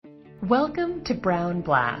Welcome to Brown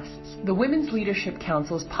Blasts, the Women's Leadership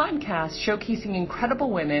Council's podcast showcasing incredible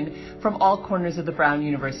women from all corners of the Brown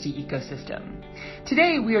University ecosystem.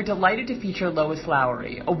 Today, we are delighted to feature Lois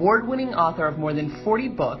Lowry, award-winning author of more than 40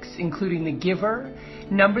 books, including The Giver,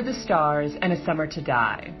 Number the Stars, and A Summer to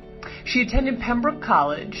Die. She attended Pembroke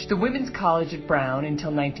College, the women's college at Brown,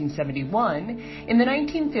 until 1971. In the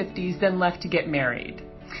 1950s, then left to get married.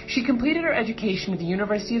 She completed her education at the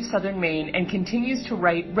University of Southern Maine and continues to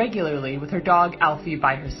write regularly with her dog Alfie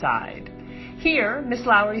by her side. Here, Miss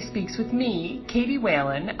Lowry speaks with me, Katie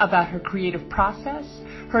Whalen, about her creative process,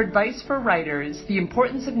 her advice for writers, the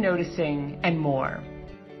importance of noticing, and more.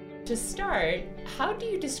 To start, how do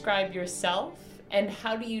you describe yourself and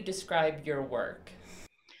how do you describe your work?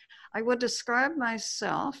 I would describe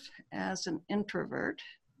myself as an introvert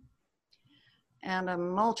and a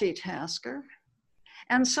multitasker,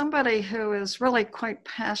 and somebody who is really quite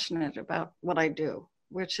passionate about what I do,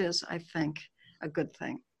 which is, I think, a good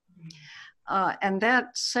thing. And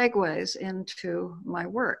that segues into my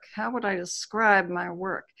work. How would I describe my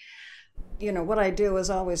work? You know, what I do is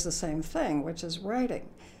always the same thing, which is writing.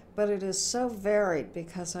 But it is so varied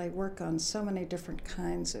because I work on so many different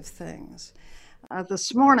kinds of things.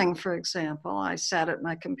 This morning, for example, I sat at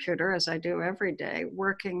my computer, as I do every day,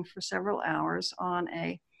 working for several hours on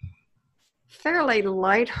a fairly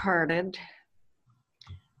lighthearted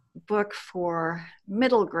book for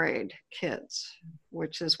middle grade kids,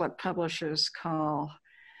 which is what publishers call,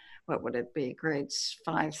 what would it be, grades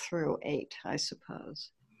 5 through 8, I suppose.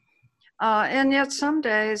 And yet some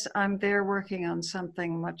days I'm there working on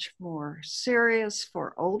something much more serious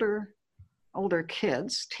for older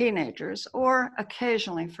kids, teenagers, or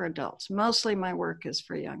occasionally for adults. Mostly my work is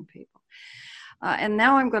for young people. And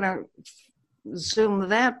now I'm going to zoom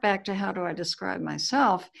that back to how do I describe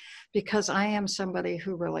myself, because I am somebody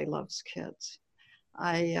who really loves kids.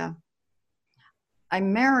 I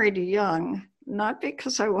married young, not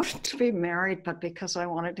because I wanted to be married, but because I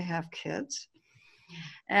wanted to have kids.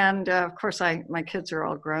 And of course, my kids are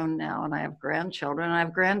all grown now, and I have grandchildren. I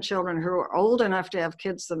have grandchildren who are old enough to have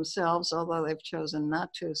kids themselves, although they've chosen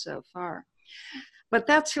not to so far. But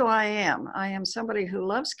that's who I am. I am somebody who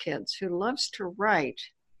loves kids, who loves to write,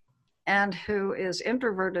 and who is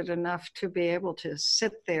introverted enough to be able to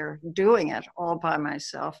sit there doing it all by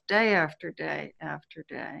myself, day after day after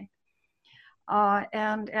day,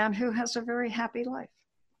 and who has a very happy life.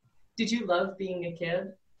 Did you love being a kid?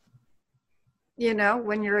 You know,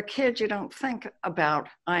 when you're a kid, you don't think about,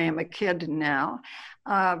 I am a kid now.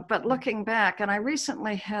 But looking back, and I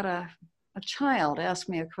recently had a child ask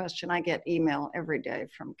me a question. I get email every day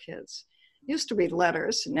from kids. It used to be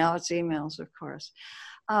letters, now it's emails, of course.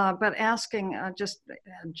 But asking just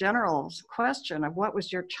a general question of what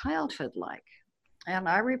was your childhood like? And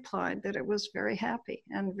I replied that it was very happy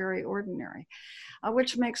and very ordinary,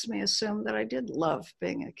 which makes me assume that I did love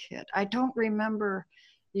being a kid. I don't remember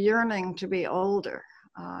yearning to be older.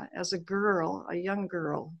 As a girl, a young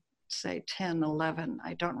girl, say 10, 11,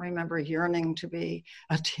 I don't remember yearning to be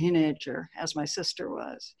a teenager as my sister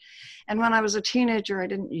was. And when I was a teenager, I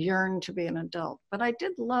didn't yearn to be an adult, but I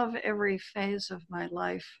did love every phase of my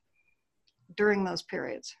life during those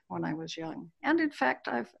periods when I was young. And in fact,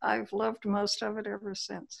 I've loved most of it ever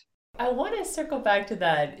since. I want to circle back to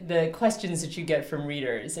that, the questions that you get from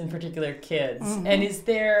readers, in particular kids. Mm-hmm. And is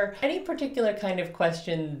there any particular kind of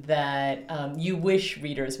question that you wish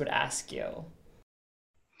readers would ask you?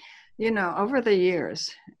 You know, over the years,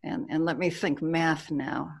 and let me think math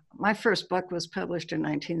now, my first book was published in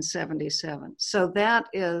 1977. So that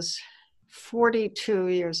is 42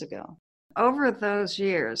 years ago. Over those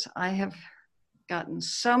years, I have gotten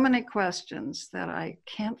so many questions that I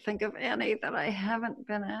can't think of any that I haven't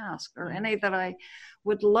been asked or any that I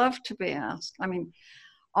would love to be asked. I mean,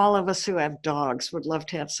 all of us who have dogs would love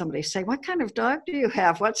to have somebody say, what kind of dog do you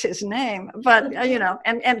have? What's his name? But, you know,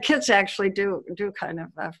 and kids actually do kind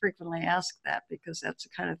of frequently ask that because that's the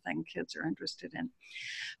kind of thing kids are interested in.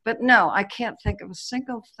 But no, I can't think of a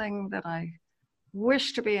single thing that I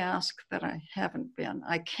wish to be asked that I haven't been.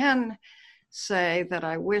 I can say that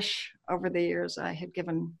I wish over the years I had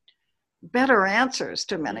given better answers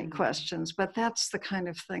to many questions, but that's the kind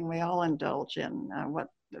of thing we all indulge in, what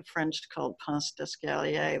the French called pince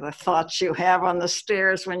d'escalier, the thoughts you have on the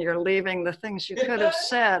stairs when you're leaving, the things you could have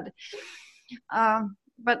said.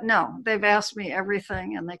 But no, they've asked me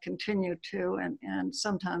everything and they continue to, and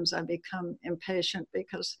sometimes I become impatient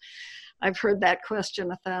because I've heard that question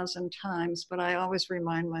 1,000 times, but I always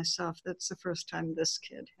remind myself that's the first time this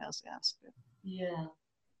kid has asked it. Yeah.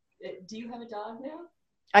 Do you have a dog now?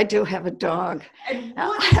 I do have a dog. And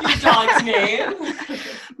what is your dog's name?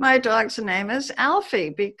 My dog's name is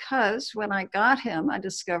Alfie because when I got him, I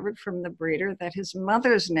discovered from the breeder that his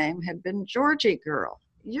mother's name had been Georgie Girl.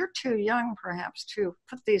 You're too young, perhaps, to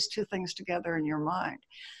put these two things together in your mind.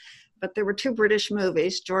 But there were two British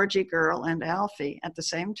movies, Georgie Girl and Alfie, at the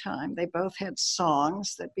same time. They both had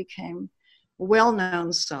songs that became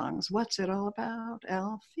well-known songs. What's it all about,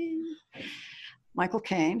 Alfie? Michael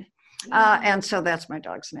Caine. And so that's my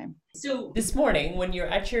dog's name. So this morning, when you're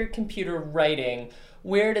at your computer writing,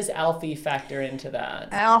 where does Alfie factor into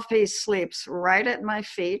that? Alfie sleeps right at my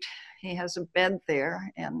feet. He has a bed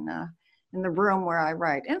there in the room where I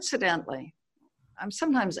write. Incidentally, I'm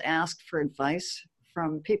sometimes asked for advice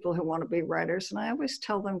from people who want to be writers, and I always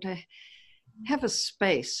tell them to have a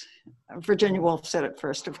space. Virginia Woolf said it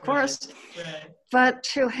first, of course, Right. but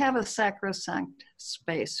to have a sacrosanct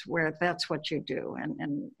space where that's what you do,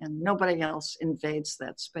 and nobody else invades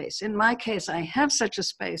that space. In my case, I have such a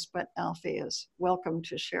space, but Alfie is welcome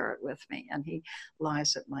to share it with me, and he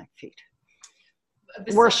lies at my feet.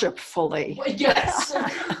 Worshipfully. Yes,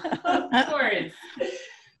 of course.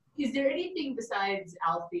 Is there anything besides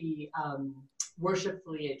Alfie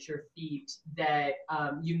worshipfully at your feet that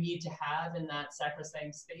you need to have in that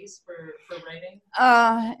sacrosanct space for writing?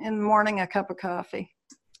 In the morning, a cup of coffee.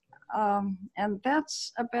 And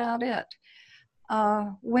that's about it.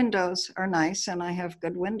 Windows are nice, and I have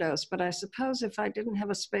good windows, but I suppose if I didn't have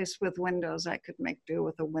a space with windows, I could make do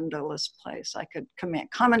with a windowless place. I could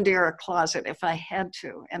commandeer a closet if I had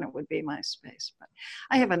to, and it would be my space. But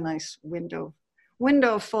I have a nice window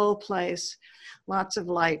full place, lots of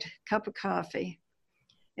light, cup of coffee.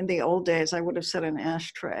 In the old days, I would have said an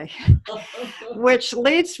ashtray, which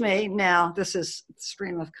leads me now, this is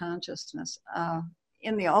stream of consciousness.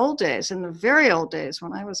 In the old days, in the very old days,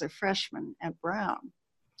 when I was a freshman at Brown,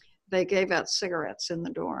 they gave out cigarettes in the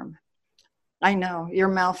dorm. I know, your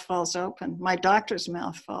mouth falls open. My doctor's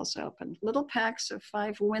mouth falls open. Little packs of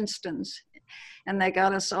 5 Winstons, and they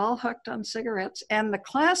got us all hooked on cigarettes. And the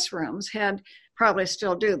classrooms had, probably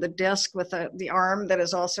still do, the desk with the arm that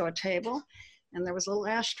is also a table, and there was a little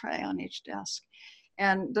ashtray on each desk.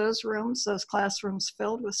 And those classrooms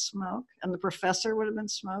filled with smoke, and the professor would have been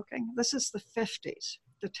smoking. This is the 50s,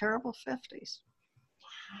 the terrible 50s.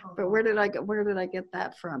 But where did I get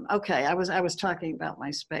that from? Okay, I was talking about my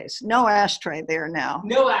space. No ashtray there now.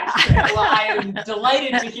 No ashtray. Well, I am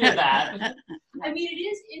delighted to hear that. I mean, it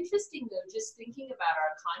is interesting, though, just thinking about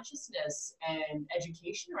our consciousness and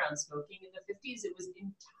education around smoking. In the 50s, it was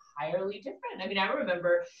entirely different. I mean, I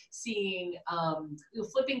remember seeing,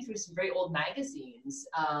 flipping through some very old magazines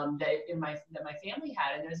that my family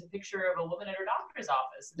had, and there's a picture of a woman at her doctor's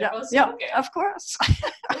office. They're both smoking. Yeah, of course.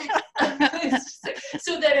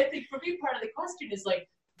 So that I think for me, part of the question is like,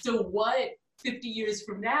 so what 50 years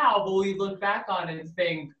from now will we look back on and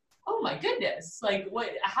think, oh my goodness, like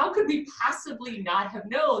how could we possibly not have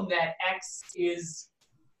known that X is...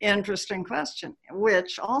 Interesting question,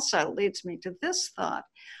 which also leads me to this thought.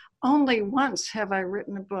 Only once have I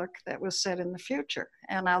written a book that was set in the future.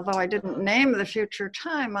 And although I didn't name the future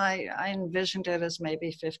time, I envisioned it as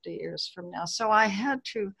maybe 50 years from now. So I had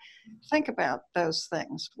to think about those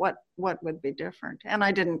things, what would be different. And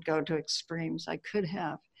I didn't go to extremes. I could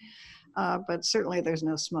have. But certainly there's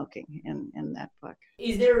no smoking in that book.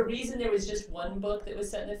 Is there a reason there was just one book that was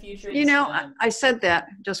set in the future? You know, I said that,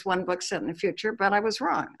 just one book set in the future, but I was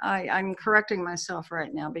wrong. I'm correcting myself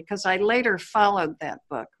right now because I later followed that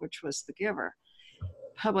book, which was The Giver,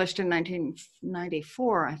 published in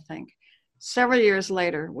 1994, I think. Several years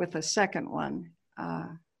later with a second one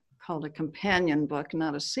called a companion book,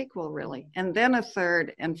 not a sequel really, and then a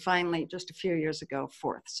third, and finally, just a few years ago,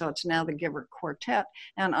 fourth. So it's now the Giver Quartet,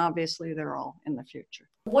 and obviously they're all in the future.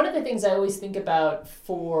 One of the things I always think about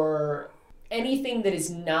for anything that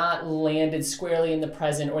is not landed squarely in the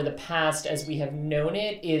present or the past as we have known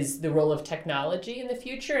it is the role of technology in the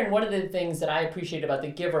future. And one of the things that I appreciate about The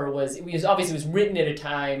Giver was it was written at a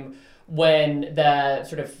time when the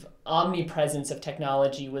sort of omnipresence of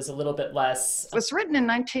technology was a little bit less. It was written in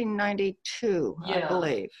 1992, I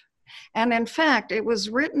believe. And in fact, it was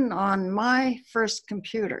written on my first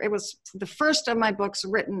computer. It was the first of my books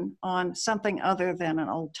written on something other than an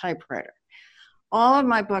old typewriter. All of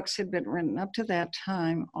my books had been written up to that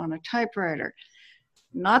time on a typewriter.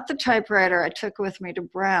 Not the typewriter I took with me to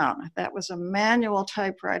Brown. That was a manual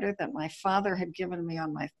typewriter that my father had given me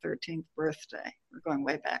on my 13th birthday. We're going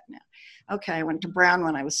way back now. Okay, I went to Brown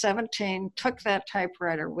when I was 17, took that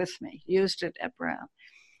typewriter with me, used it at Brown.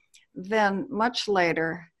 Then much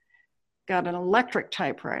later, got an electric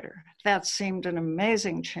typewriter. That seemed an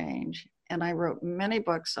amazing change. And I wrote many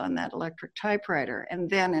books on that electric typewriter. And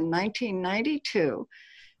then in 1992,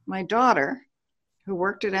 my daughter, who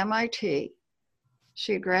worked at MIT,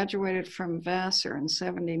 she had graduated from Vassar in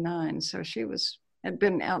 79. So she had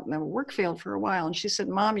been out in the work field for a while. And she said,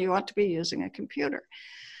 Mom, you ought to be using a computer.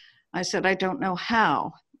 I said, I don't know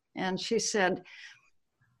how. And she said,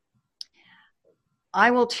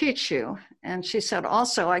 I will teach you. And she said,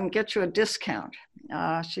 also, I can get you a discount.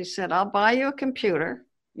 She said, I'll buy you a computer.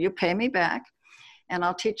 You pay me back, and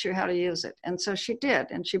I'll teach you how to use it. And so she did.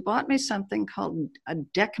 And she bought me something called a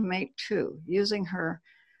DECmate 2 using her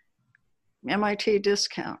MIT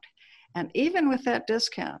discount. And even with that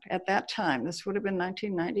discount at that time, this would have been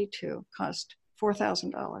 1992, cost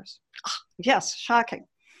 $4,000. Yes, shocking.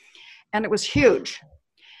 And it was huge.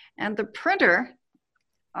 And the printer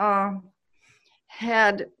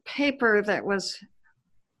had paper that was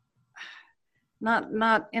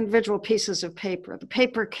not individual pieces of paper. The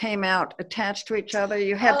paper came out attached to each other.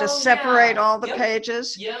 You had to separate all the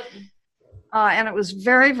pages. Yep. And it was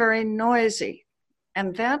very, very noisy.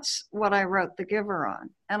 And that's what I wrote The Giver on.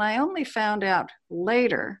 And I only found out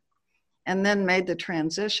later, and then made the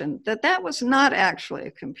transition, that that was not actually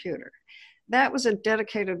a computer. That was a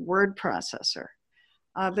dedicated word processor.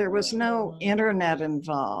 There was no internet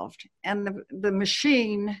involved. And the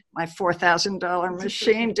machine, my $4,000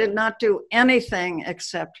 machine, did not do anything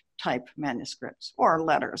except type manuscripts or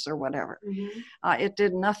letters or whatever. Mm-hmm. It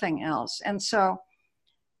did nothing else. And so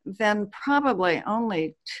then probably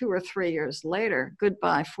only 2 or 3 years later,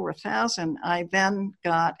 goodbye 4,000, I then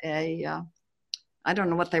got I don't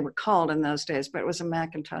know what they were called in those days, but it was a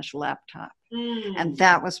Macintosh laptop. And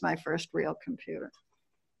that was my first real computer.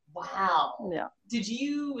 Wow. Yeah.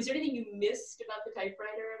 Was there anything you missed about the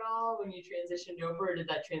typewriter at all when you transitioned over, or did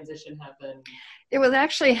that transition happen? It would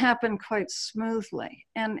actually happen quite smoothly.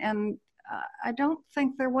 And I don't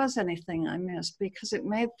think there was anything I missed because it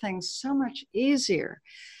made things so much easier.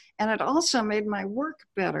 And it also made my work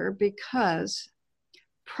better because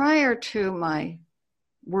prior to my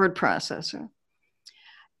word processor,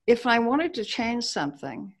 if I wanted to change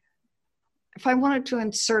something, if I wanted to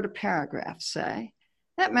insert a paragraph, say,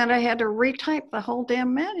 that meant I had to retype the whole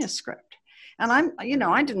damn manuscript. And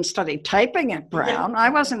I didn't study typing at Brown. I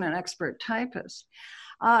wasn't an expert typist.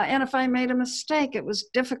 And if I made a mistake, it was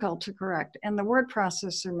difficult to correct. And the word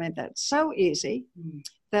processor made that so easy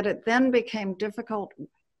that it then became difficult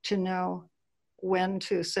to know when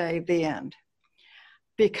to say the end.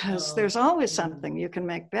 Because there's always something you can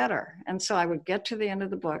make better. And so I would get to the end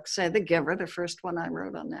of the book, say The Giver, the first one I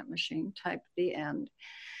wrote on that machine, type the end.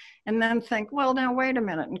 And then think, well, now wait a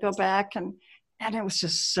minute, and go back. And it was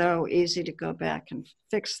just so easy to go back and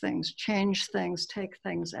fix things, change things, take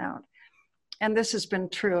things out. And this has been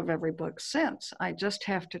true of every book since. I just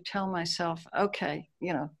have to tell myself, okay,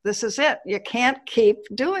 this is it. You can't keep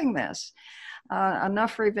doing this.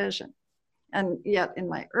 Enough revision. And yet in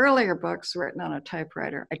my earlier books written on a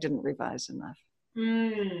typewriter, I didn't revise enough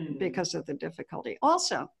because of the difficulty.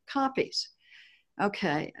 Also, copies.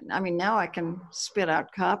 Okay, now I can spit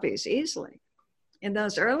out copies easily. In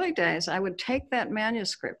those early days, I would take that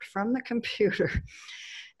manuscript from the computer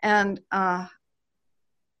and I'm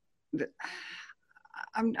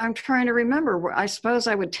trying to remember. I suppose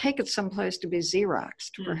I would take it someplace to be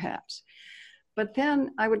Xeroxed, perhaps. But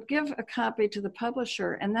then I would give a copy to the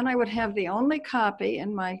publisher, and then I would have the only copy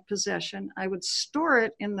in my possession. I would store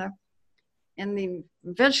it in the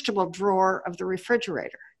vegetable drawer of the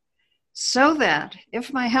refrigerator, so that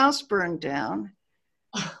if my house burned down,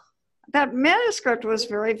 that manuscript was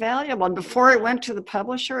very valuable. And before it went to the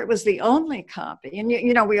publisher, it was the only copy.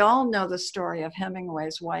 And we all know the story of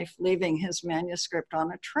Hemingway's wife leaving his manuscript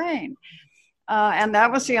on a train. And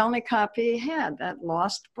that was the only copy he had, that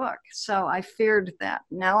lost book. So I feared that.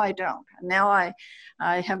 Now I don't. Now I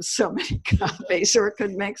have so many copies, or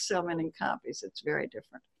could make so many copies. It's very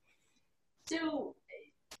different. So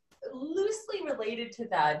loosely related to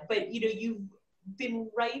that, but you've been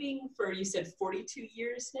writing for, you said 42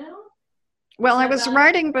 years now? Well, I was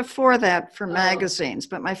writing before that for magazines,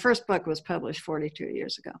 but my first book was published 42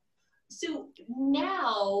 years ago. So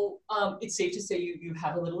now it's safe to say you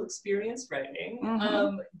have a little experience writing.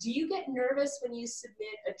 Mm-hmm. Do you get nervous when you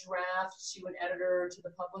submit a draft to an editor, to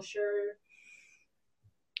the publisher?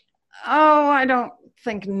 Oh, I don't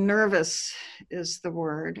think nervous is the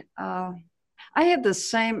word. I had the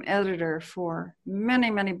same editor for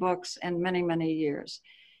many, many books and many, many years.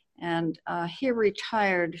 And he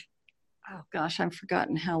retired, oh gosh, I've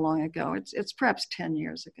forgotten how long ago. It's perhaps 10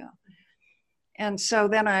 years ago. And so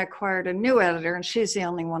then I acquired a new editor, and she's the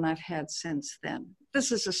only one I've had since then.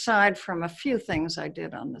 this is aside from a few things I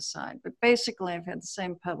did on the side, but basically I've had the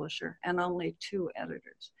same publisher and only 2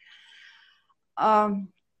 editors.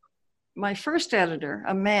 My first editor,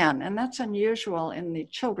 a man, and that's unusual in the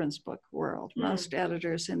children's book world. Most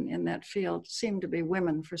editors in that field seem to be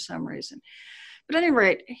women for some reason. But at any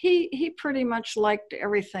rate, he pretty much liked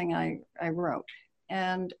everything I wrote.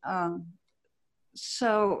 And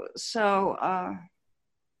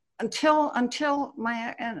until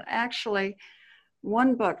my, and actually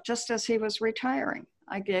one book, just as he was retiring,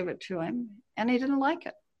 I gave it to him and he didn't like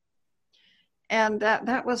it. And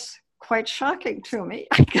that was quite shocking to me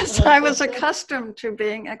because I was accustomed to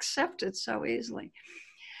being accepted so easily.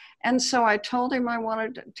 And so I told him I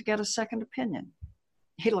wanted to get a second opinion.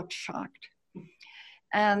 He looked shocked.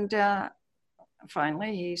 And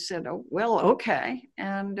finally he said, oh, well, okay.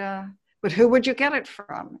 And, but who would you get it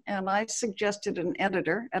from? And I suggested an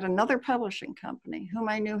editor at another publishing company whom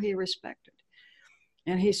I knew he respected.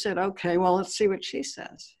 And he said, okay, well, let's see what she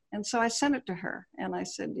says. And so I sent it to her and I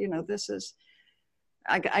said, you know, this is,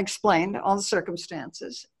 I explained all the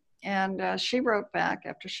circumstances. And she wrote back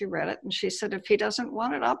after she read it and she said, if he doesn't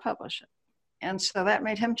want it, I'll publish it. And so that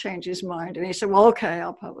made him change his mind. And he said, well, okay,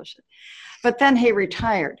 I'll publish it. But then he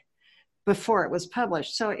retired before it was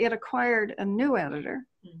published. So it acquired a new editor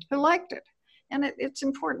who liked it. And it's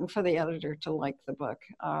important for the editor to like the book.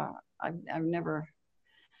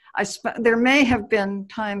 There may have been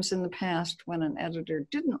times in the past when an editor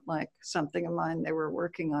didn't like something of mine they were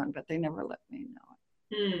working on, but they never let me know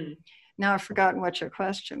it. Now I've forgotten what your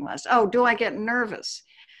question was. Oh, do I get nervous?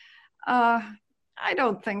 I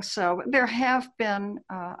don't think so. There have been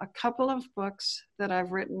a couple of books that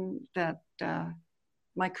I've written that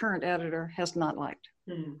my current editor has not liked.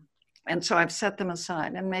 And so I've set them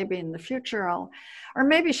aside, and maybe in the future or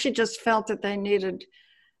maybe she just felt that they needed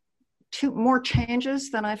more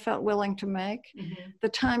changes than I felt willing to make. The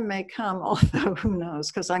time may come, although who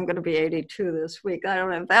knows, because I'm going to be 82 this week. I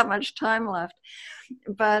don't have that much time left.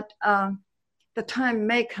 But the time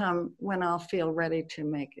may come when I'll feel ready to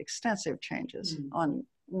make extensive changes on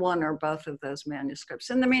one or both of those manuscripts.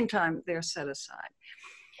 In the meantime, they're set aside.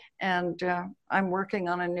 And I'm working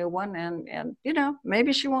on a new one, and you know,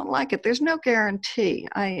 maybe she won't like it. There's no guarantee.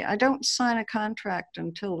 I don't sign a contract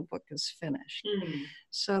until the book is finished.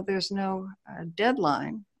 So there's no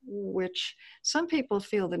deadline, which some people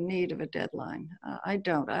feel the need of a deadline. I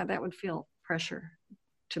don't. That would feel pressure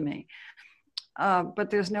to me.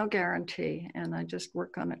 But there's no guarantee, and I just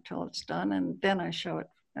work on it till it's done, and then I show it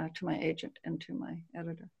to my agent and to my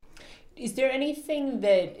editor. Is there anything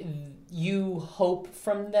that you hope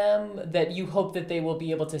from them, that you hope that they will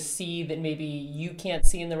be able to see that maybe you can't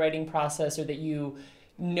see in the writing process, or that you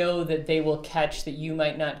know that they will catch that you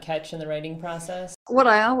might not catch in the writing process? What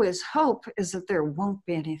I always hope is that there won't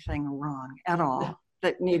be anything wrong at all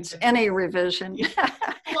that needs any revision.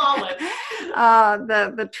 Flawless.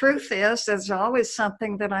 The truth is, there's always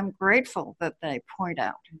something that I'm grateful that they point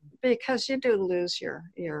out, because you do lose your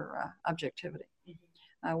objectivity.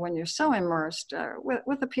 When you're so immersed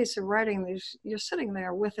with a piece of writing, you're sitting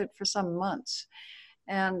there with it for some months,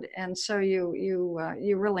 and so you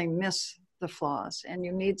really miss the flaws, and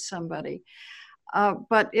you need somebody.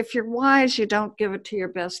 But if you're wise, you don't give it to your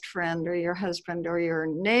best friend or your husband or your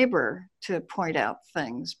neighbor to point out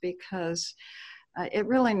things, because it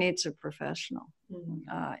really needs a professional.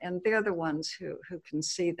 And they're the ones who can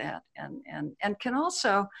see that and can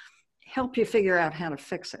also help you figure out how to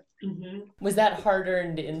fix it. Was that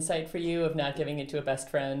hard-earned insight for you, of not giving it to a best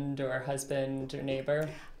friend or husband or neighbor?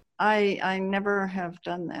 I never have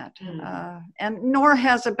done that. And nor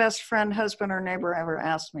has a best friend, husband, or neighbor ever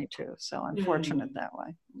asked me to. So I'm fortunate that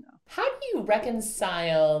way. No. How do you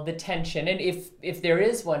reconcile the tension, and if there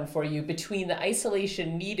is one for you, between the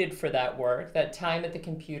isolation needed for that work, that time at the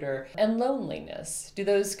computer, and loneliness? Do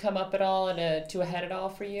those come up at all to a head at all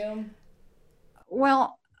for you?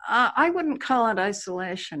 Well, I wouldn't call it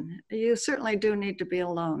isolation. You certainly do need to be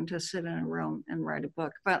alone to sit in a room and write a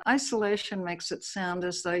book. But isolation makes it sound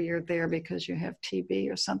as though you're there because you have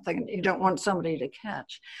TB or something you don't want somebody to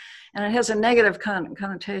catch. And it has a negative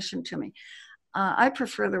connotation to me. I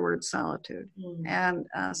prefer the word solitude. And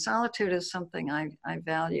solitude is something I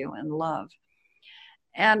value and love.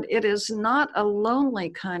 And it is not a lonely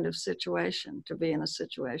kind of situation to be in a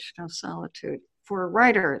situation of solitude, for a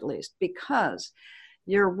writer at least, because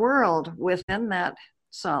your world within that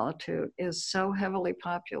solitude is so heavily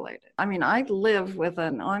populated. I mean, I live with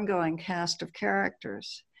an ongoing cast of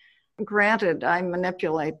characters. Granted, I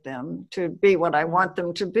manipulate them to be what I want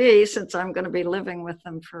them to be, since I'm going to be living with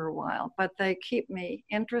them for a while. But they keep me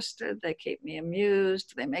interested, they keep me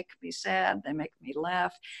amused, they make me sad, they make me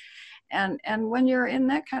laugh. And when you're in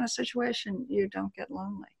that kind of situation, you don't get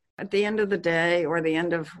lonely. At the end of the day, or the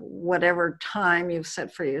end of whatever time you've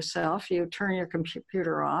set for yourself, you turn your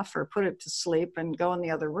computer off or put it to sleep and go in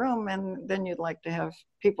the other room, and then you'd like to have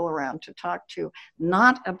people around to talk to,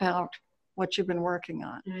 not about what you've been working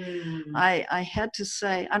on. I had to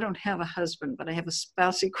say, I don't have a husband, but I have a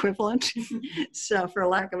spouse equivalent. So for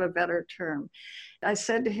lack of a better term, I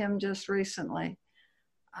said to him just recently,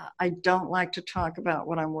 I don't like to talk about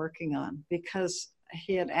what I'm working on, because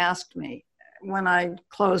he had asked me when I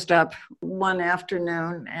closed up one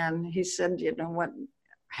afternoon, and he said, you know,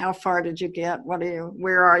 how far did you get?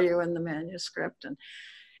 Where are you in the manuscript? And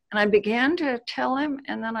I began to tell him,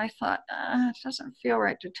 and then I thought, it doesn't feel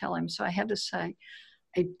right to tell him. So I had to say,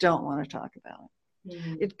 I don't want to talk about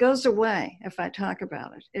it. It goes away if I talk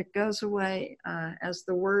about it. It goes away as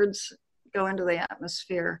the words go into the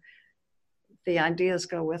atmosphere, the ideas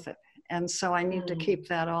go with it. And so I need to keep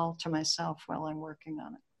that all to myself while I'm working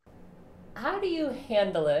on it. How do you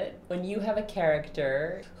handle it when you have a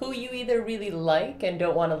character who you either really like and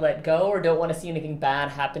don't want to let go, or don't want to see anything bad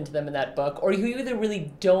happen to them in that book, or who you either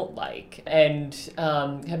really don't like and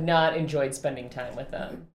have not enjoyed spending time with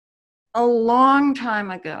them? A long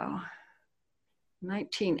time ago,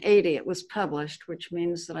 1980, it was published, which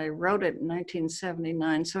means that I wrote it in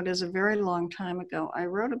 1979. So it is a very long time ago. I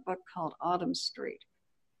wrote a book called Autumn Street,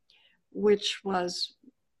 which was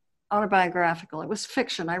autobiographical. It was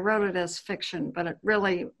fiction. I wrote it as fiction, but it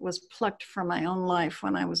really was plucked from my own life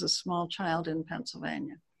when I was a small child in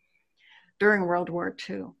Pennsylvania during World War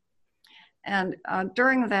II. And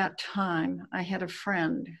during that time, I had a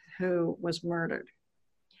friend who was murdered.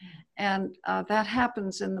 And that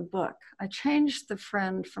happens in the book. I changed the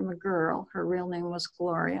friend from a girl. Her real name was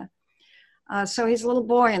Gloria. So he's a little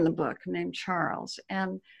boy in the book named Charles.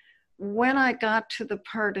 And when I got to the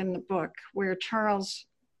part in the book where Charles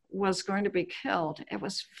was going to be killed, it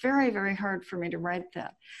was very, very hard for me to write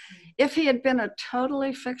that. If he had been a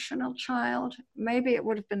totally fictional child, maybe it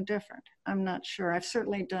would have been different. I'm not sure. I've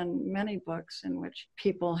certainly done many books in which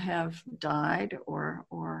people have died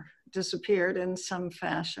or disappeared in some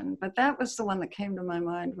fashion, but that was the one that came to my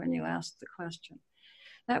mind when you asked the question.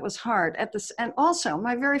 That was hard. And also,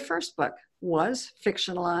 my very first book was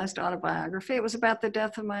fictionalized autobiography. It was about the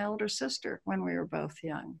death of my older sister when we were both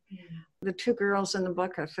young. The two girls in the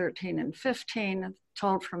book are 13 and 15,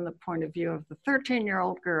 told from the point of view of the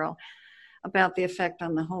 13-year-old girl about the effect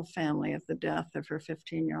on the whole family of the death of her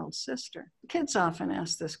 15-year-old sister. Kids often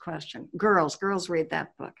ask this question. Girls read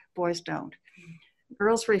that book. Boys don't.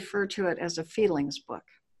 Girls refer to it as a feelings book.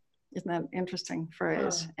 Isn't that an interesting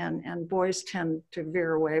phrase? Oh. And boys tend to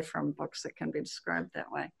veer away from books that can be described that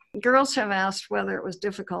way. Girls have asked whether it was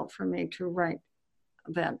difficult for me to write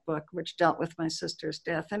that book, which dealt with my sister's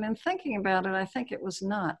death. And in thinking about it, I think it was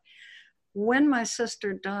not. When my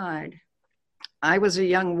sister died, I was a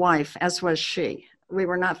young wife, as was she. We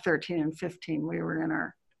were not 13 and 15. We were in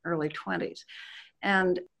our early 20s.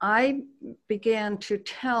 And I began to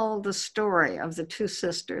tell the story of the two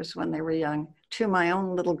sisters when they were young to my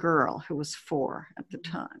own little girl, who was 4 at the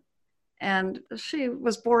time. And she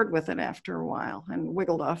was bored with it after a while and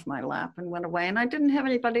wiggled off my lap and went away. And I didn't have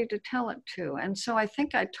anybody to tell it to. And so I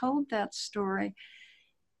think I told that story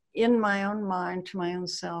in my own mind to my own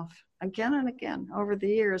self again and again over the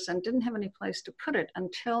years, and didn't have any place to put it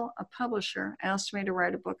until a publisher asked me to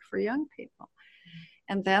write a book for young people.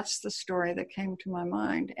 And that's the story that came to my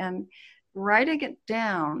mind. And writing it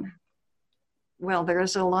down, well, there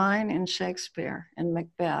is a line in Shakespeare in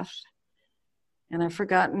Macbeth, and I've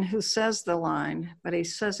forgotten who says the line, but he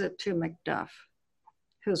says it to Macduff,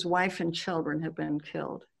 whose wife and children have been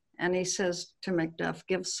killed. And he says to Macduff,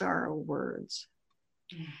 give sorrow words.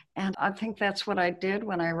 And I think that's what I did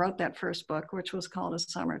when I wrote that first book, which was called A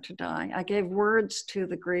Summer to Die. I gave words to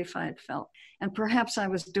the grief I had felt. And perhaps I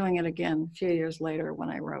was doing it again a few years later when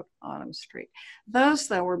I wrote Autumn Street. Those,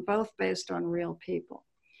 though, were both based on real people.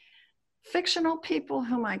 Fictional people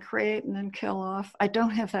whom I create and then kill off, I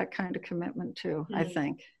don't have that kind of commitment to, I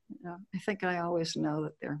think. I think I always know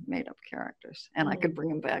that they're made-up characters, and I could bring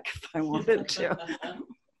them back if I wanted to.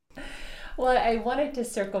 Well, I wanted to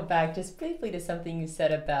circle back just briefly to something you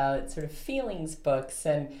said about sort of feelings books.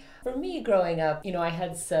 And for me growing up, I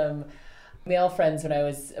had some male friends when I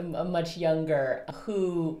was much younger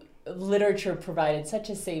who literature provided such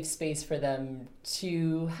a safe space for them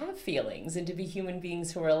to have feelings and to be human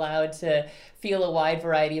beings who were allowed to feel a wide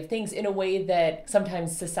variety of things in a way that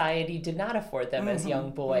sometimes society did not afford them as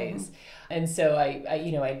young boys. And so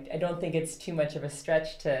I don't think it's too much of a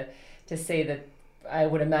stretch to say that I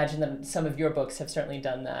would imagine that some of your books have certainly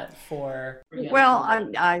done that for. Well,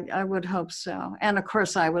 I would hope so. And of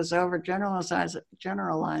course, I was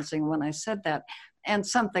generalizing when I said that. And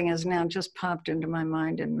something has now just popped into my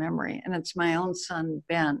mind and memory, and it's my own son,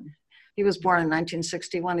 Ben. He was born in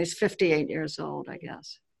 1961. He's 58 years old, I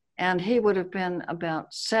guess. And he would have been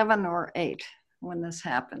about 7 or 8 when this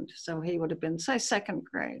happened. So he would have been, say, second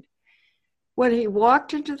grade. When he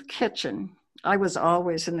walked into the kitchen, I was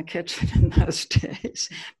always in the kitchen in those days.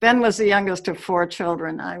 Ben was the youngest of 4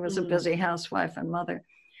 children. I was a busy housewife and mother.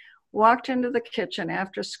 Walked into the kitchen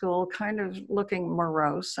after school, kind of looking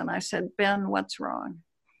morose. And I said, Ben, what's wrong?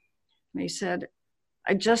 And he said,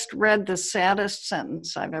 I just read the saddest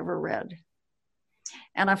sentence I've ever read.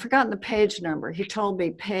 And I've forgotten the page number. He told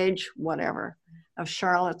me page whatever of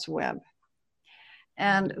Charlotte's Web.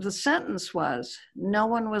 And the sentence was, no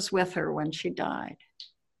one was with her when she died.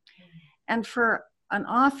 And for an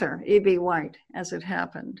author, E.B. White, as it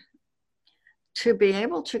happened, to be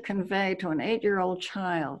able to convey to an 8-year-old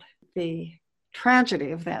child the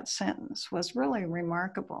tragedy of that sentence was really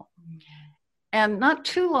remarkable. And not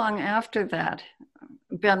too long after that,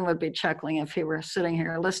 Ben would be chuckling if he were sitting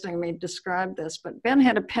here listening to me describe this, but Ben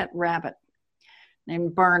had a pet rabbit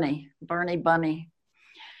named Barney Bunny.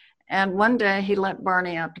 And one day he let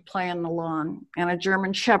Barney out to play on the lawn, and a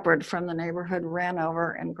German shepherd from the neighborhood ran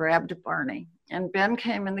over and grabbed Barney. And Ben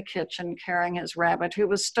came in the kitchen carrying his rabbit, who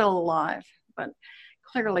was still alive, but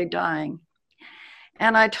clearly dying.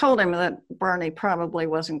 And I told him that Barney probably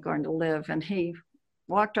wasn't going to live, and he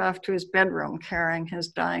walked off to his bedroom carrying his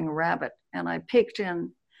dying rabbit. And I peeked in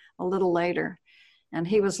a little later, and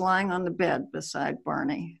he was lying on the bed beside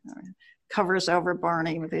Barney, covers over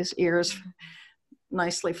Barney with his ears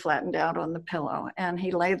nicely flattened out on the pillow. And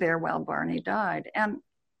he lay there while Barney died. And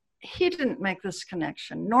he didn't make this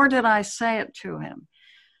connection, nor did I say it to him.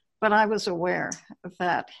 But I was aware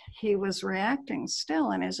that he was reacting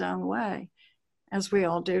still in his own way, as we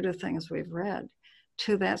all do to things we've read,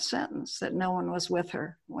 to that sentence that no one was with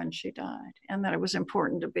her when she died, and that it was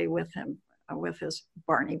important to be with him, with his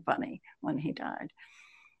Barney Bunny when he died.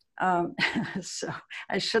 So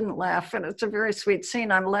I shouldn't laugh, and it's a very sweet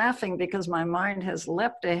scene. I'm laughing because my mind has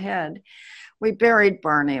leapt ahead. We buried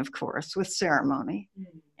Barney, of course, with ceremony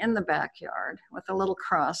in the backyard with a little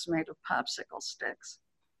cross made of popsicle sticks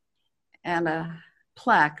and a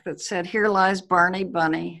plaque that said, "Here lies Barney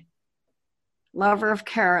Bunny, lover of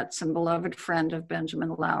carrots and beloved friend of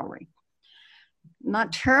Benjamin Lowry."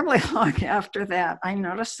 Not terribly long after that, I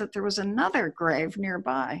noticed that there was another grave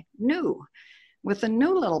nearby, new, with a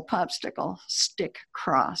new little popsicle stick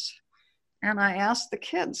cross. And I asked the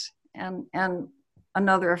kids, and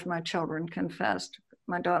another of my children confessed,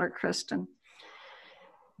 my daughter Kristen.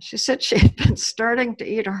 She said she had been starting to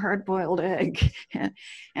eat a hard-boiled egg,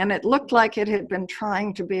 and it looked like it had been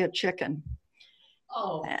trying to be a chicken.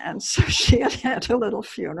 Oh. And so she had had a little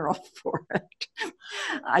funeral for it.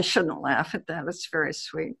 I shouldn't laugh at that. It's very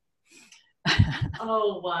sweet.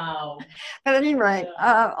 Oh, wow. At any rate,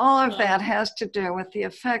 all of that has to do with the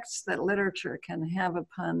effects that literature can have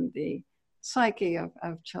upon the psyche of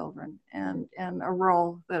children, and a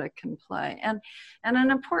role that it can play, and an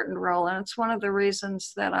important role. And it's one of the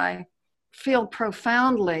reasons that I feel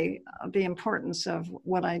profoundly the importance of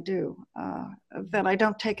what I do, that I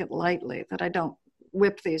don't take it lightly, that I don't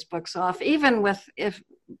whip these books off, even if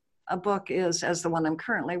a book is, as the one I'm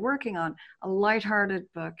currently working on, a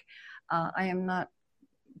lighthearted book. I am not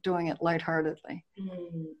doing it lightheartedly.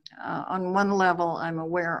 On one level, I'm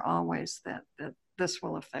aware always that this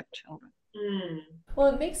will affect children. Well,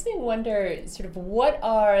 it makes me wonder sort of what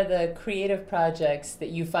are the creative projects that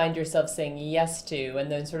you find yourself saying yes to, and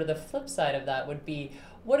then sort of the flip side of that would be,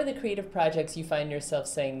 what are the creative projects you find yourself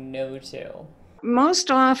saying no to? Most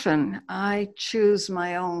often, I choose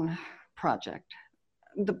my own project.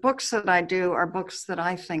 The books that I do are books that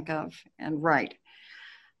I think of and write.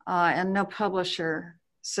 And no publisher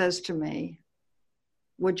says to me,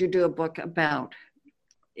 would you do a book about?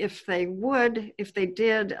 If they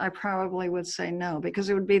did, I probably would say no, because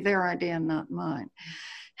it would be their idea and not mine.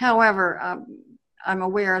 However, I'm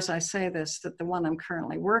aware as I say this that the one I'm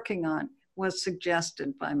currently working on was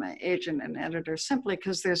suggested by my agent and editor simply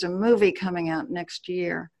because there's a movie coming out next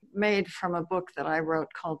year made from a book that I wrote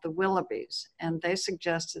called The Willoughbys. And they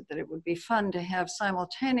suggested that it would be fun to have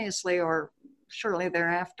simultaneously or shortly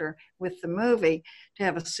thereafter with the movie to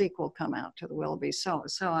have a sequel come out to The Willoughbys.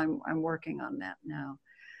 So I'm working on that now.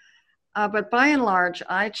 But by and large,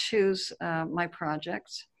 I choose my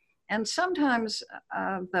projects. And sometimes,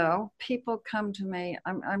 though, people come to me,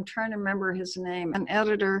 I'm trying to remember his name, an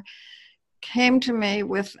editor came to me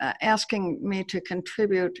with asking me to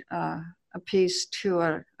contribute a piece to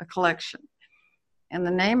a collection. And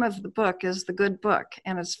the name of the book is The Good Book,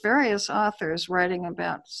 and it's various authors writing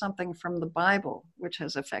about something from the Bible which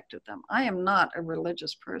has affected them. I am not a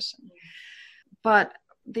religious person, but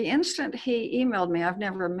the instant he emailed me, I've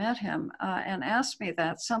never met him, and asked me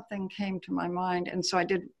that, something came to my mind, and so I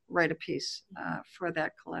did write a piece for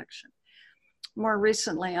that collection. More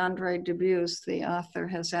recently, Andre Dubus, the author,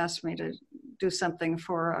 has asked me to do something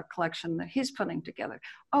for a collection that he's putting together.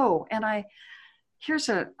 Oh, and here's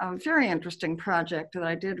a very interesting project that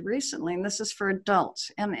I did recently, and this is for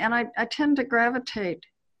adults. And I tend to gravitate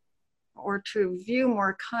or to view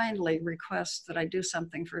more kindly requests that I do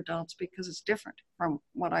something for adults because it's different from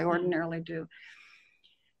what I ordinarily do.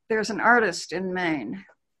 There's an artist in Maine,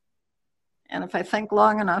 and if I think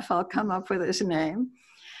long enough, I'll come up with his name.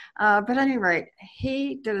 But at any rate,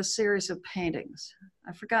 he did a series of paintings.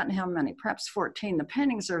 I've forgotten how many, perhaps 14. The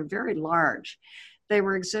paintings are very large. They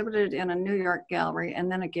were exhibited in a New York gallery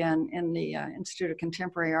and then again in the Institute of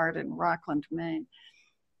Contemporary Art in Rockland, Maine.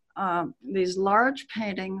 These large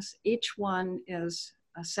paintings, each one is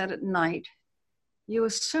set at night. You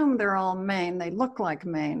assume they're all Maine. They look like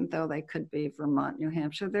Maine, though they could be Vermont, New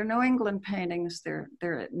Hampshire. They're New England paintings. They're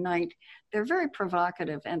at night. They're very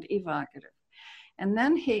provocative and evocative. And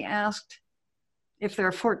then he asked, if there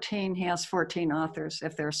are 14, he asked 14 authors.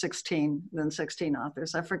 If there are 16, then 16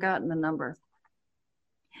 authors. I've forgotten the number.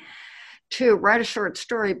 To write a short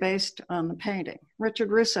story based on the painting.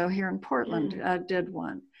 Richard Russo here in Portland did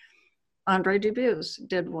one. Andre Dubus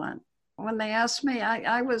did one. When they asked me,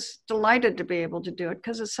 I was delighted to be able to do it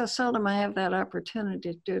because it's so seldom I have that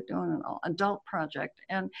opportunity to do an adult project.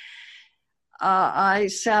 And I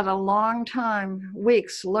sat a long time,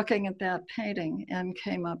 weeks, looking at that painting and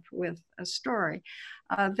came up with a story.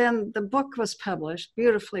 Then the book was published,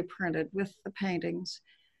 beautifully printed with the paintings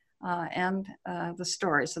and the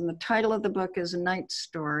stories. And the title of the book is Night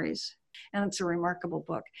Stories, and it's a remarkable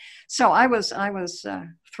book. So I was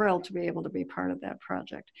thrilled to be able to be part of that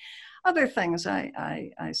project. Other things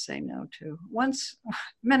I say no to. Once,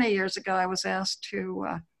 many years ago, I was asked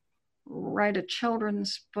to write a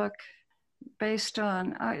children's book based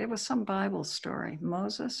on, it was some Bible story,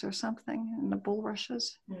 Moses or something, and the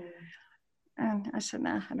bulrushes. And I said,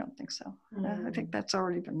 nah, I don't think so. I think that's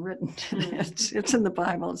already been written. It's in the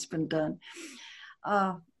Bible, it's been done.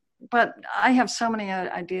 But I have so many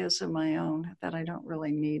ideas of my own that I don't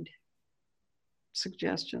really need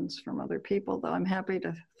suggestions from other people, though I'm happy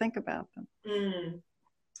to think about them.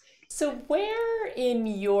 So where in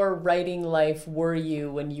your writing life were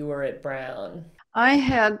you when you were at Brown? I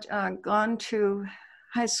had gone to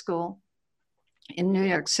high school in New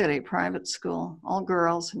York City, private school, all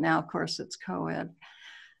girls. Now, of course, it's co-ed.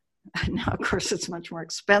 Now, of course, it's much more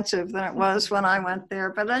expensive than it was when I went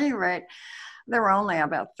there. But at any rate, there were only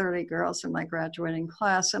about 30 girls in my graduating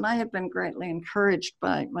class, and I had been greatly encouraged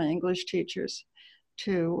by my English teachers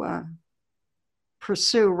to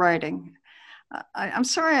pursue writing. I'm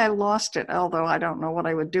sorry I lost it, although I don't know what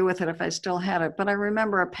I would do with it if I still had it, but I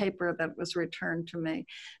remember a paper that was returned to me,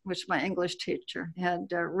 which my English teacher had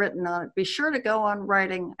written on it. Be sure to go on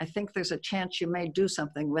writing. I think there's a chance you may do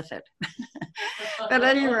something with it. But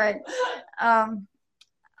at any rate,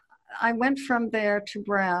 I went from there to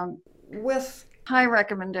Brown with high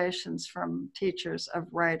recommendations from teachers of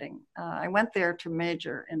writing. I went there to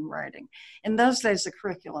major in writing. In those days, the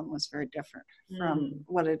curriculum was very different from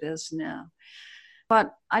what it is now.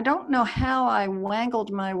 But I don't know how I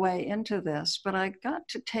wangled my way into this, but I got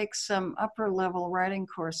to take some upper level writing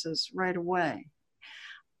courses right away.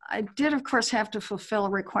 I did, of course, have to fulfill a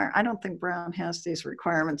requirement. I don't think Brown has these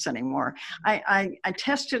requirements anymore. I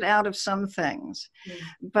tested out of some things,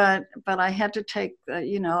 but I had to take,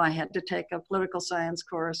 I had to take a political science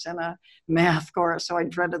course and a math course, so I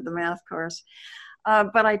dreaded the math course.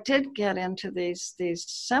 But I did get into these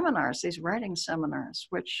seminars, these writing seminars,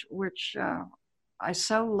 which I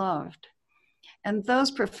so loved. And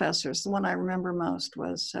those professors, the one I remember most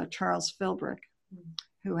was Charles Philbrick,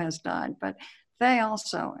 who has died. But they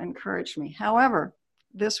also encouraged me. However,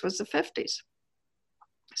 this was the 50s.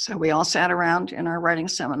 So we all sat around in our writing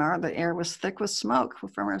seminar. The air was thick with smoke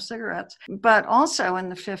from our cigarettes. But also in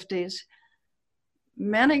the 50s,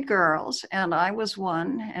 many girls, and I was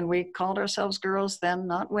one, and we called ourselves girls then,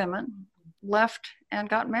 not women, left and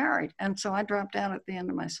got married. And so I dropped out at the end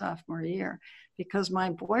of my sophomore year because my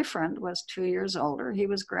boyfriend was 2 years older. He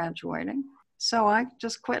was graduating. So I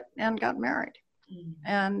just quit and got married.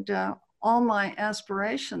 And all my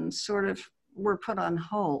aspirations sort of were put on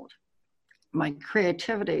hold. My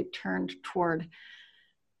creativity turned toward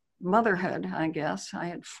motherhood, I guess. I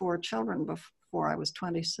had 4 children before I was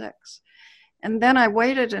 26. And then I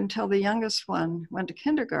waited until the youngest one went to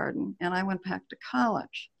kindergarten, and I went back to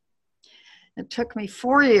college. It took me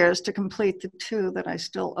 4 years to complete the 2 that I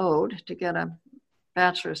still owed to get a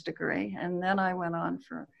bachelor's degree. And then I went on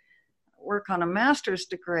for work on a master's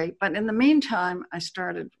degree. But in the meantime, I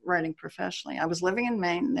started writing professionally. I was living in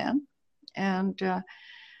Maine then, and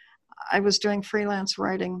I was doing freelance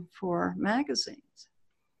writing for magazines.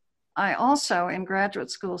 I also, in graduate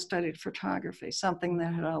school, studied photography, something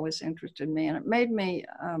that had always interested me, and it made me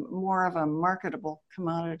more of a marketable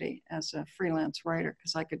commodity as a freelance writer,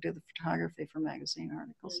 because I could do the photography for magazine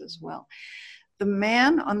articles as well. The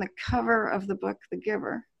man on the cover of the book, The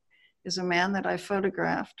Giver, is a man that I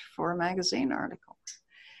photographed for a magazine article.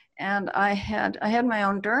 And I had my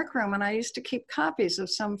own darkroom, and I used to keep copies of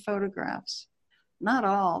some photographs. Not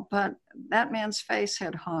all, but that man's face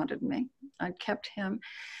had haunted me. I kept him.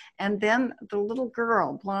 And then the little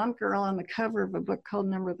girl, blonde girl on the cover of a book called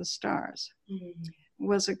Number of the Stars,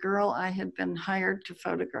 was a girl I had been hired to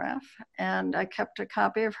photograph, and I kept a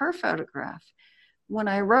copy of her photograph. When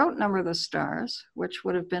I wrote Number of the Stars, which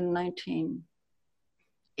would have been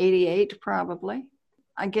 1988 probably,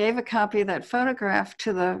 I gave a copy of that photograph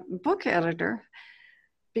to the book editor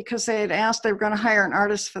because they had asked, they were going to hire an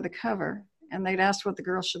artist for the cover, and they'd asked what the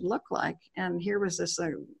girl should look like. And here was this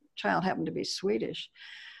child, happened to be Swedish.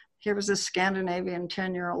 Here was this Scandinavian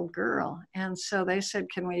 10-year-old girl. And so they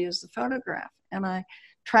said, can we use the photograph? And I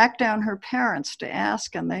tracked down her parents to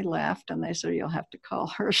ask, and they laughed, and they said, you'll have to call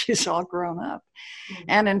her. She's all grown up.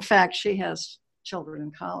 And in fact, she has children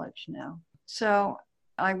in college now. So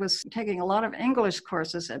I was taking a lot of English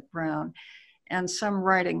courses at Brown and some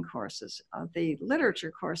writing courses. The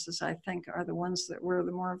literature courses, I think, are the ones that were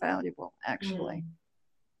the more valuable, actually.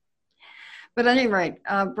 But at any rate,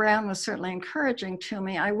 Brown was certainly encouraging to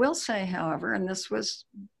me. I will say, however, and this was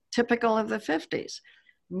typical of the 50s,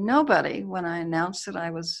 nobody, when I announced that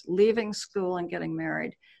I was leaving school and getting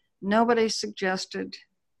married, nobody suggested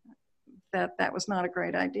that that was not a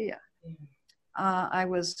great idea. I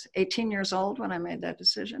was 18 years old when I made that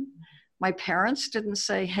decision. My parents didn't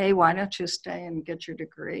say, hey, why don't you stay and get your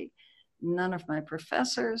degree? None of my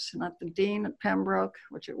professors, not the dean at Pembroke,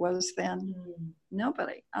 which it was then,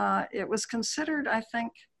 nobody. It was considered, I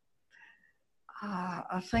think,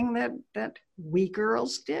 a thing that we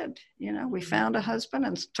girls did. You know, we found a husband,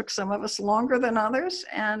 and it took some of us longer than others,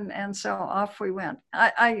 and so off we went.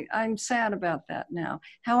 I'm sad about that now.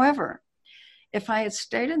 However, if I had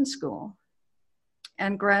stayed in school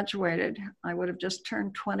and graduated, I would have just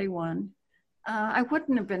turned 21. I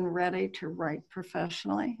wouldn't have been ready to write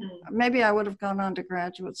professionally. Maybe I would have gone on to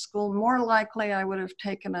graduate school. More likely, I would have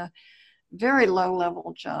taken a very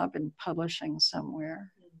low-level job in publishing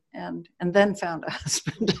somewhere, and then found a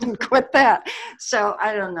husband and quit that. So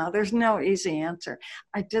I don't know. There's no easy answer.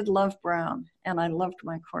 I did love Brown, and I loved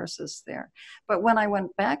my courses there. But when I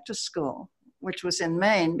went back to school, which was in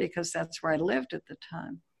Maine, because that's where I lived at the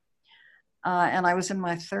time, and I was in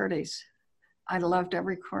my 30s, I loved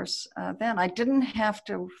every course then. I didn't have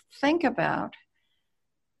to think about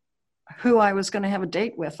who I was going to have a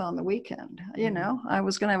date with on the weekend. You know, I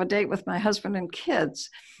was going to have a date with my husband and kids.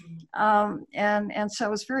 And so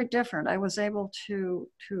it was very different. I was able to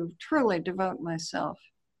truly devote myself,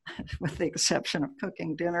 with the exception of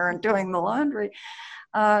cooking dinner and doing the laundry,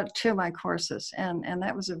 to my courses. And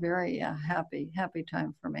that was a very happy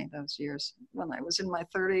time for me, those years when I was in my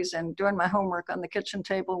 30s and doing my homework on the kitchen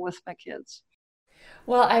table with my kids.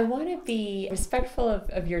 Well, I want to be respectful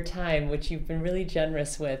of your time, which you've been really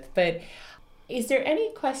generous with, but is there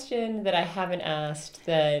any question that I haven't asked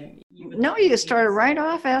that No, you started right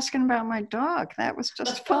off asking about my dog. That was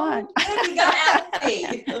just fine. You got to ask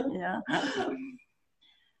me. Yeah.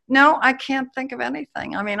 No, I can't think of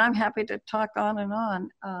anything. I mean, I'm happy to talk on and on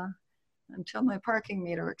until my parking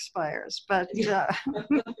meter expires, but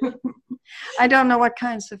I don't know what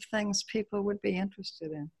kinds of things people would be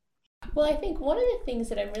interested in. Well, I think one of the things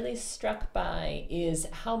that I'm really struck by is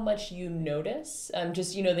how much you notice.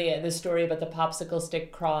 Just, you know, the story about the popsicle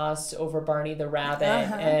stick cross over Barney the rabbit.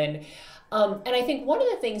 And I think one of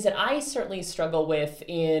the things that I certainly struggle with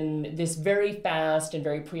in this very fast and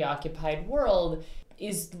very preoccupied world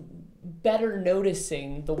is better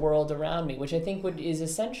noticing the world around me, which I think is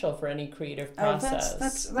essential for any creative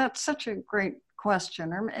process. That's such a great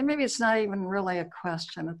question, or maybe it's not even really a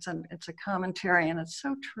question. It's a commentary, and it's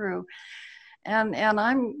so true. And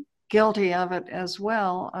I'm guilty of it as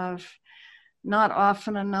well, of not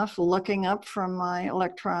often enough looking up from my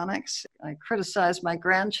electronics. I criticize my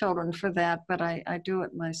grandchildren for that, but I do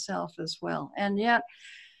it myself as well. And yet,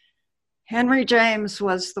 Henry James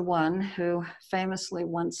was the one who famously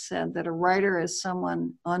once said that a writer is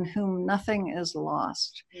someone on whom nothing is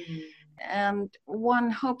lost. And one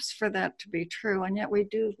hopes for that to be true, and yet we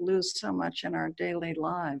do lose so much in our daily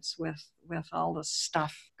lives with all the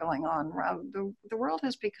stuff going on. The world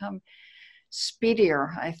has become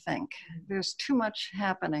speedier, I think. There's too much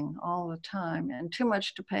happening all the time and too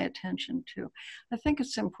much to pay attention to. I think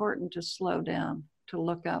it's important to slow down, to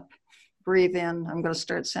look up, breathe in. I'm going to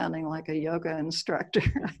start sounding like a yoga instructor.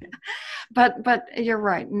 but you're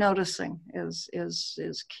right, noticing is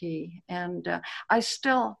key. And I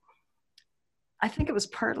think it was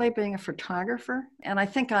partly being a photographer, and I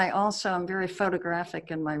think I also am very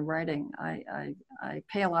photographic in my writing. I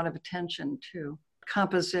pay a lot of attention to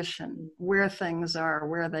composition, where things are,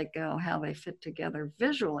 where they go, how they fit together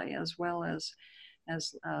visually as well as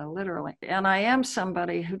literally. And I am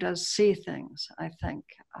somebody who does see things, I think,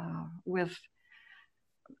 with,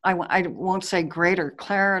 I won't say greater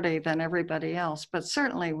clarity than everybody else, but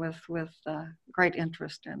certainly with great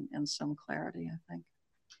interest in some clarity, I think.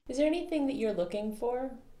 Is there anything that you're looking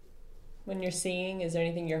for when you're seeing? Is there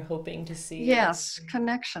anything you're hoping to see? Yes,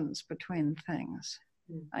 connections between things,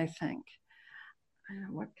 I think.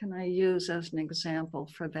 What can I use as an example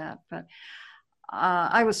for that? But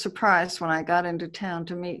I was surprised when I got into town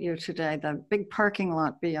to meet you today. The big parking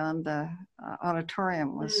lot beyond the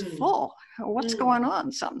auditorium was full. What's going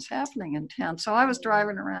on? Something's happening in town. So I was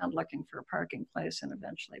driving around looking for a parking place and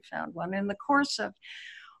eventually found one. In the course of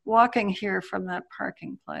walking here from that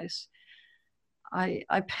parking place,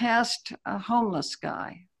 I passed a homeless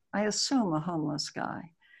guy. I assume a homeless guy.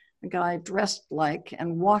 A guy dressed like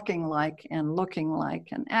and walking like and looking like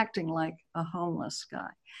and acting like a homeless guy.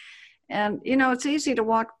 And, you know, it's easy to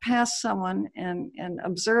walk past someone and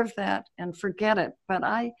observe that and forget it. But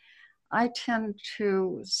I tend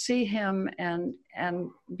to see him and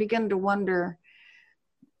begin to wonder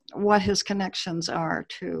what his connections are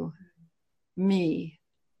to me,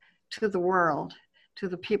 to the world, to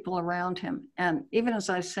the people around him. And even as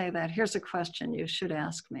I say that, here's a question you should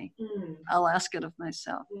ask me. I'll ask it of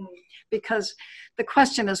myself. Because the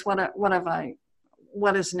question is,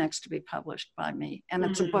 what is next to be published by me? And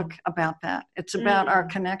it's a book about that. It's about our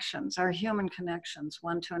connections, our human connections,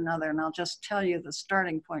 one to another. And I'll just tell you the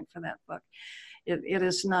starting point for that book. It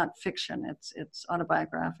is not fiction, it's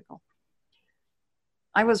autobiographical.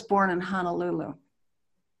 I was born in Honolulu.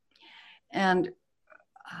 And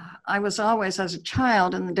I was always, as a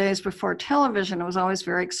child, in the days before television, it was always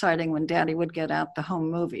very exciting when Daddy would get out the home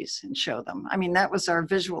movies and show them. I mean, that was our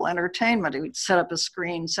visual entertainment. He would set up a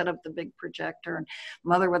screen, set up the big projector, and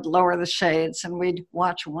Mother would lower the shades, and we'd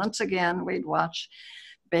watch once again. We'd watch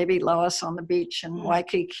Baby Lois on the beach in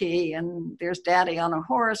Waikiki, and there's Daddy on a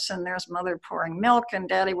horse, and there's Mother pouring milk, and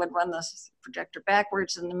Daddy would run the projector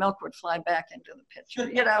backwards, and the milk would fly back into the pitcher.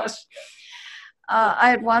 You know, I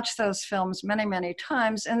had watched those films many, many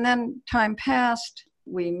times, and then time passed.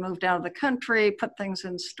 We moved out of the country, put things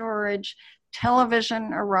in storage.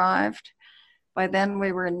 Television arrived. By then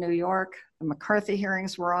we were in New York. The McCarthy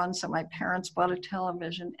hearings were on, so my parents bought a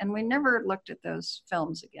television, and we never looked at those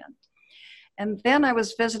films again. And then I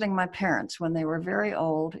was visiting my parents when they were very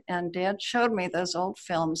old, and Dad showed me those old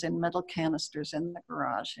films in metal canisters in the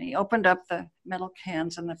garage. And he opened up the metal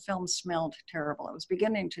cans, and the film smelled terrible. It was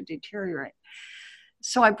beginning to deteriorate.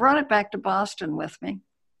 So I brought it back to Boston with me.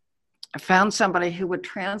 I found somebody who would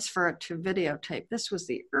transfer it to videotape. This was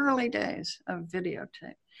the early days of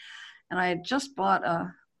videotape. And I had just bought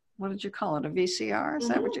what did you call it, a VCR? Is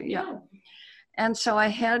that what you, yeah. And so I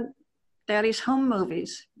had Daddy's home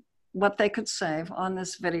movies, what they could save, on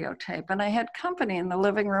this videotape. And I had company in the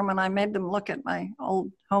living room, and I made them look at my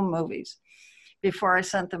old home movies before I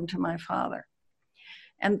sent them to my father.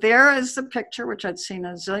 And there is the picture, which I'd seen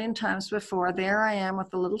a zillion times before. There I am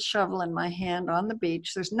with a little shovel in my hand on the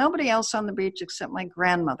beach. There's nobody else on the beach except my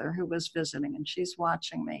grandmother, who was visiting, and she's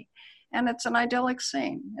watching me. And it's an idyllic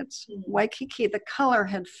scene. It's Waikiki. The color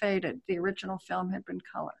had faded. The original film had been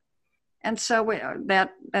color. And so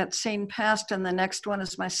that scene passed, and the next one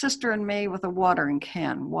is my sister and me with a watering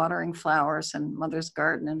can, watering flowers in Mother's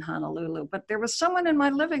garden in Honolulu. But there was someone in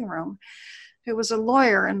my living room who was a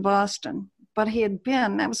lawyer in Boston. But he had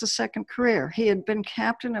been, that was a second career, he had been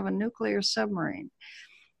captain of a nuclear submarine.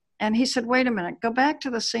 And he said, wait a minute, go back to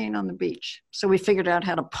the scene on the beach. So we figured out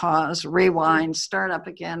how to pause, rewind, start up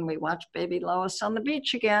again. We watched Baby Lois on the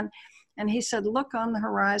beach again. And he said, look on the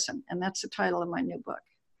horizon. And that's the title of my new book.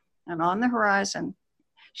 And on the horizon,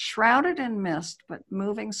 shrouded in mist, but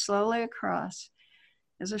moving slowly across,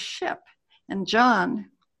 is a ship. And John,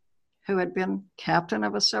 who had been captain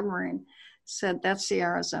of a submarine, said, that's the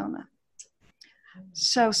Arizona.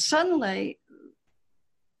 So suddenly,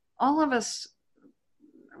 all of us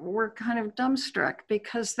were kind of dumbstruck,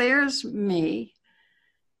 because there's me,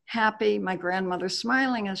 happy, my grandmother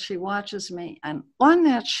smiling as she watches me, and on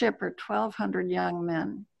that ship are 1,200 young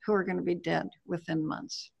men who are going to be dead within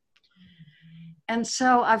months. And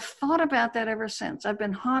so I've thought about that ever since. I've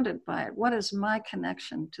been haunted by it. What is my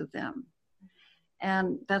connection to them?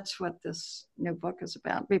 And that's what this new book is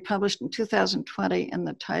about. It'll be published in 2020, and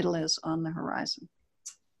the title is On the Horizon.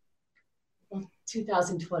 Well,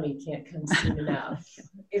 2020 can't come soon enough.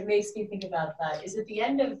 It makes me think about that. Is it the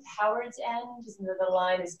end of Howard's End? Isn't the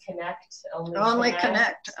line is connect, only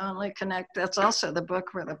connect, only connect. That's also the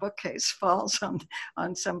book where the bookcase falls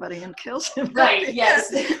on somebody and kills him. Right,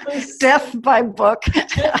 yes. Death by book.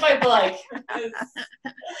 Death by book.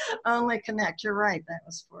 Only connect. You're right. That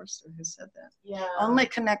was Forster who said that. Yeah. Only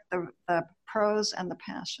connect the prose and the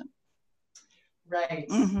passion. Right.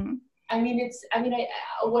 Mm-hmm.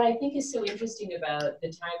 What I think is so interesting about the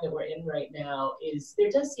time that we're in right now is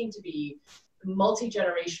there does seem to be a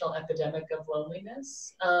multi-generational epidemic of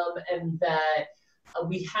loneliness, and that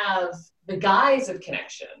we have the guise of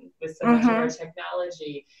connection with so much of our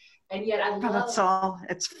technology. And yet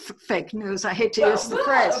it's fake news. I hate to use the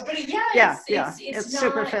phrase. But it's not,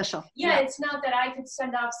 superficial. It's not that I could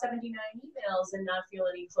send off 79 emails and not feel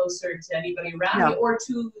any closer to anybody around me, or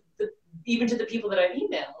to even to the people that I've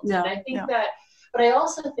emailed. Yeah. And I think that, but I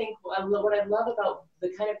also think what I love about the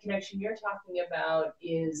kind of connection you're talking about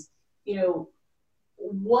is,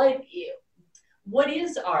 what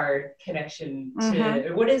is our connection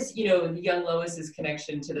to, what is, young Lois's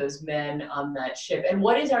connection to those men on that ship? And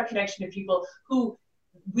what is our connection to people who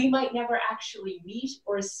we might never actually meet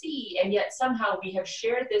or see, and yet somehow we have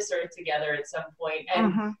shared this earth together at some point,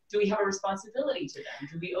 and do we have a responsibility to them?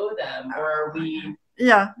 Do we owe them, or are we...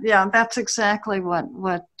 Yeah, that's exactly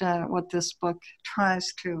what this book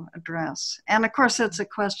tries to address. And of course, it's a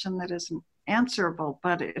question that isn't answerable,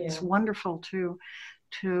 but it's wonderful to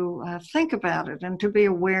think about it and to be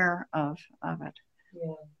aware of it.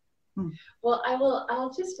 Yeah. Well,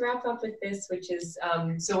 I'll just wrap up with this, which is,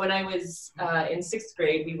 so when I was in 6th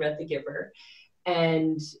grade, we read The Giver,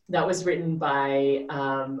 and that was written by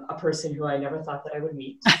a person who I never thought that I would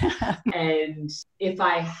meet. And if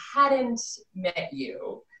I hadn't met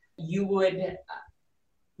you, you would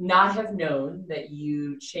not have known that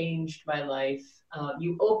you changed my life.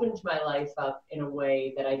 You opened my life up in a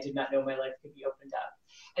way that I did not know my life could be opened up.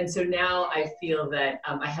 And so now I feel that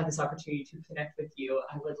I have this opportunity to connect with you.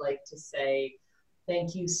 I would like to say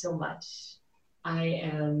thank you so much. I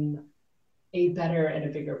am a better and a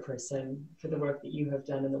bigger person for the work that you have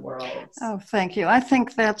done in the world. Oh, thank you. I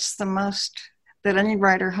think that's the most that any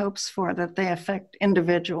writer hopes for, that they affect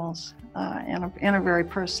individuals in a very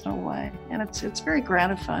personal way. And it's very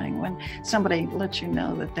gratifying when somebody lets you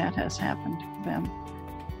know that has happened to them.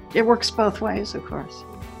 It works both ways, of course.